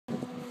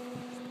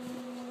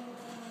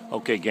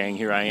Okay, gang,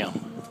 here I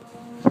am,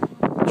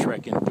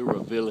 trekking through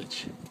a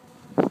village.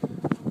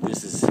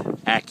 This is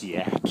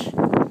Akiak.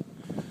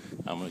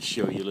 I'm going to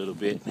show you a little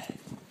bit.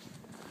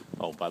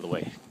 Oh, by the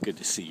way, good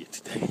to see you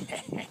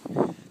today.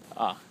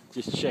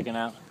 Just checking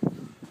out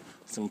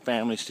some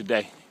families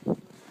today.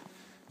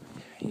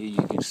 Here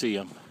you can see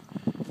them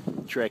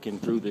trekking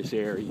through this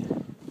area.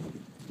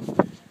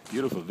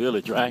 Beautiful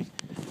village, right?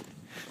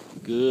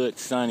 Good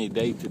sunny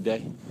day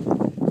today.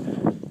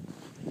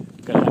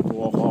 Gonna have to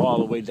walk all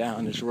the way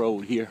down this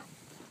road here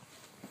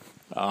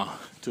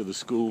to the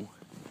school.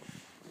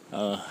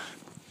 But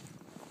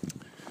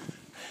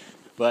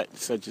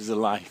such is the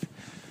life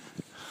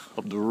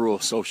of the rural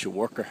social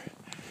worker.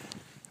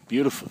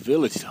 Beautiful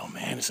village though,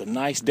 man. It's a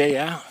nice day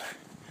out.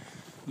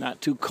 Not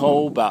too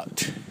cold,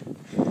 about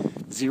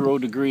 0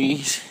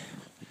 degrees.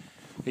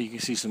 Here you can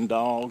see some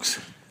dogs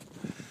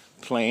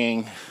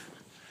playing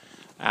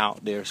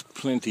out. There's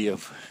plenty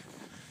of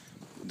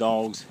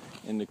dogs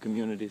in the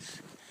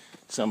communities.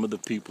 Some of the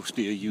people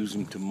still use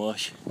them to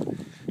mush.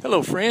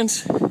 Hello,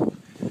 friends.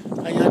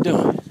 How y'all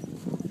doing?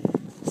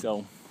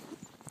 So,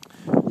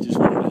 just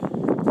wanted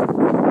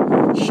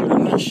to shoot.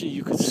 I'm not sure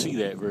you could see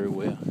that very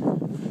well,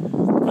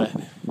 but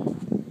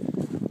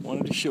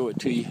wanted to show it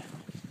to you.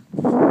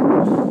 As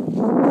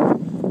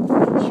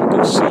you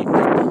can see,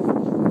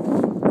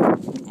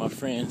 my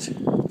friends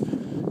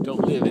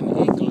don't live in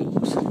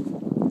igloos.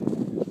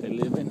 They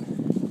live in,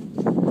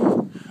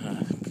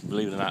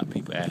 believe it or not,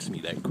 people ask me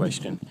that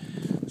question.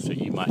 So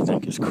you might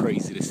think it's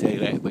crazy to say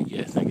that, but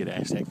yes, I get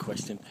asked that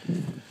question.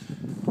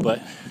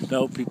 But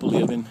no, people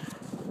live in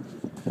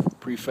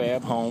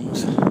prefab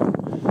homes. I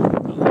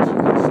don't know if you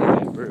can see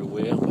that very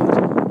well,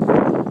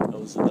 but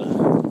those are the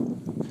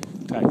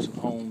types of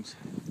homes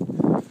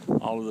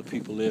all of the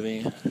people live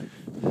in. I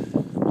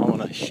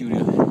want to shoot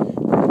a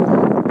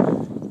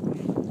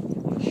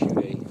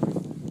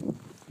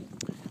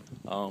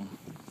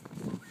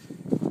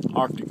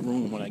Arctic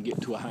room when I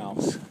get to a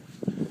house.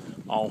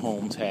 All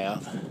homes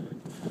have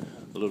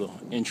a little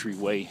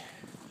entryway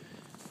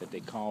that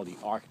they call the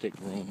Arctic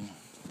room.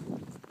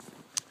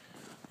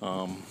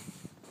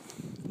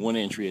 One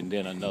entry and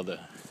then another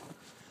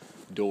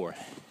door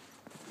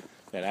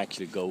that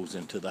actually goes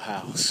into the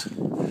house.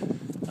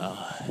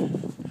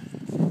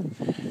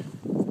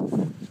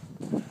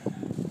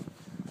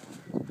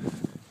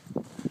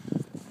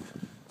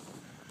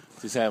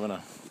 Just having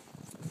a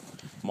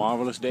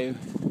marvelous day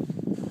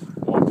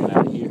walking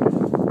out here,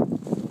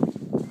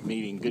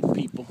 meeting good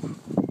people.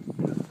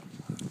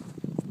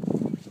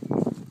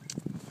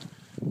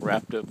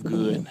 Wrapped up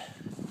good.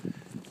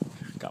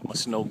 Got my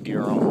snow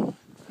gear on,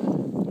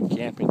 my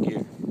camping gear.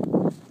 You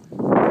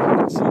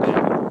can see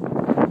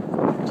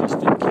that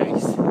just in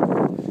case.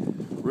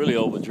 Really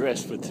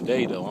overdressed for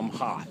today though. I'm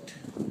hot.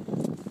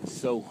 It's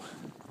so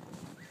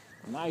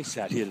nice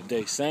out here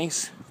today,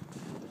 saints.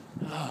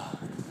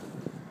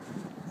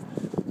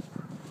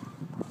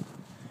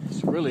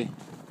 It's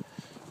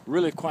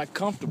really quite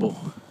comfortable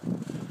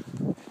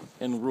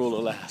in rural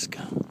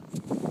Alaska.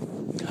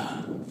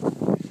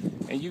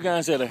 And you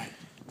guys that are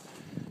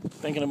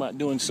thinking about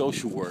doing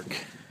social work,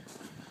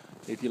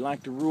 if you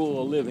like the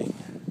rural living,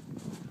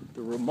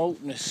 the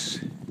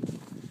remoteness,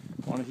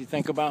 why don't you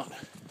think about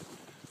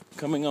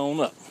coming on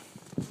up?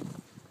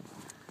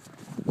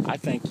 I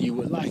think you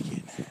would like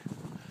it.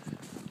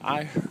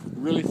 I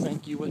really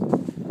think you would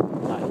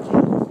like it.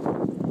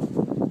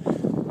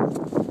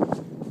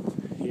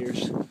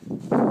 Here's a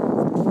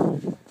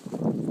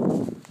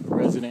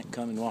resident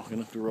coming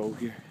walking up the road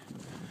here.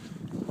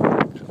 I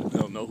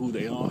don't know who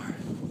they are.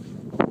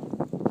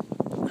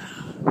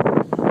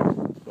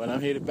 But I'm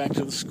headed back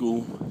to the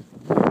school.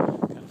 Got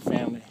a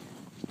family.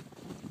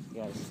 You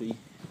gotta see.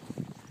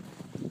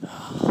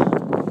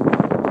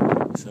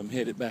 So I'm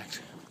headed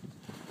back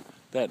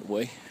that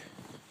way.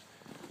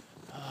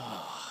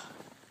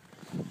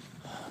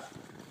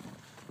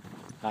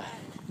 Hi.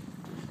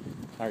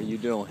 How are you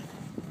doing?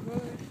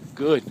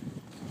 Good.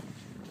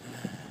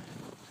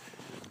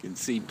 You can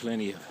see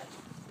plenty of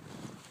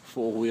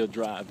four-wheel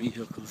drive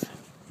vehicles,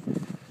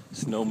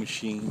 snow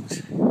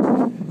machines.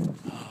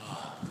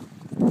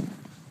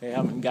 They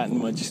haven't gotten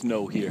much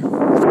snow here.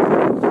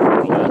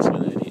 Alaska,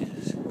 that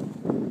is.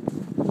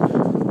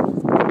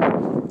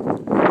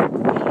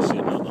 You see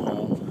another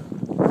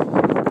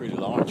home. Pretty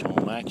large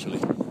home, actually.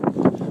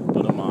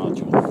 But a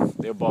module.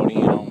 They're brought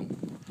in on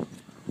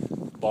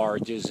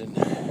barges and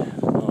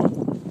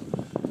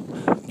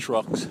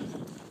trucks.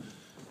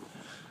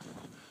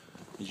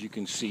 As you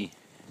can see,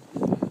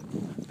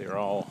 they're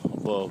all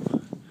above.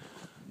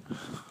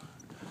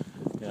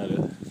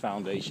 The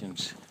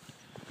foundations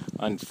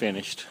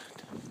unfinished.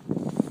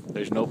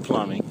 There's no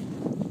plumbing.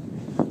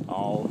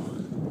 All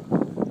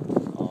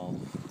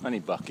honey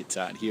buckets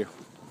out here.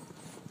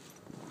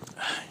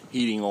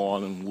 Heating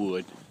oil and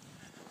wood.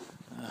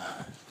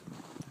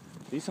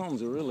 These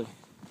homes are really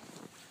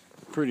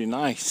pretty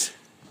nice.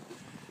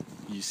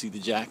 You see the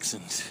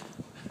Jacksons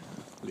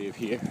live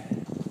here.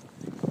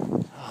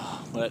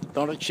 But I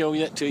thought I'd show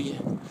that to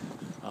you.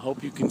 I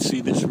hope you can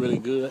see this really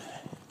good.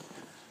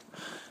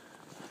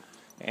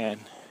 And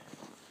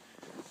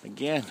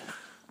Again,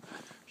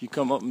 if you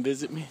come up and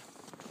visit me,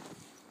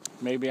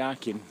 maybe I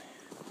can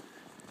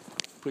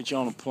put you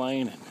on a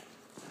plane and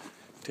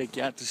take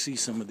you out to see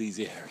some of these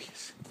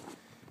areas.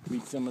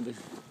 Meet some of the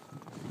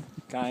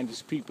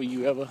kindest people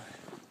you ever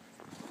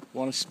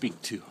want to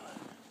speak to.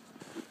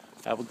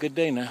 Have a good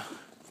day now.